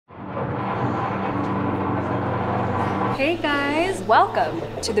Hey guys, welcome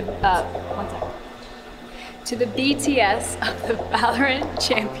to the to the BTS of the Valorant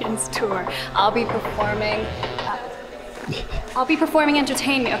Champions Tour. I'll be performing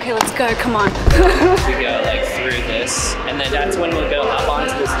entertainment. Okay, let's go. Come on. We go like through this, and then that's when we'll go up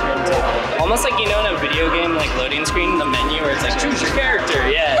onto this turntable. Almost like, you know, in a video game, like loading screen, the menu where it's like choose your character.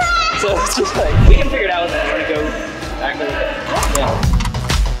 Yeah. So it's just like we can figure it out. Then we're gonna go back over there. Yeah.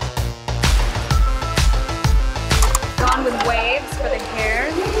 Gone with waves for the hair,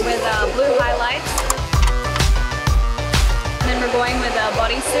 with blue highlights. And then we're going with a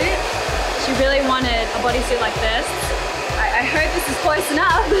bodysuit. She really wanted a bodysuit like this. I hope this is close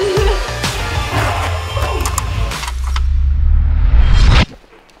enough.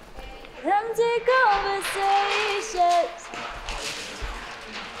 Empty conversations.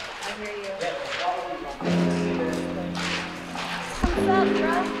 I hear you. What's up,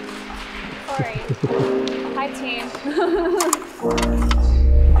 bro? Sorry. Hi, team.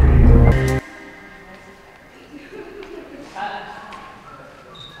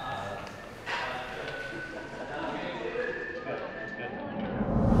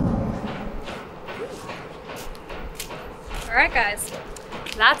 Alright guys,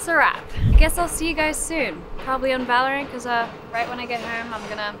 that's a wrap. Guess I'll see you guys soon. Probably on Valorant, because right when I get home I'm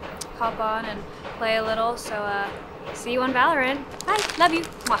gonna hop on and play a little. So see you on Valorant. Bye, love you.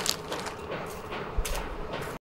 Mwah.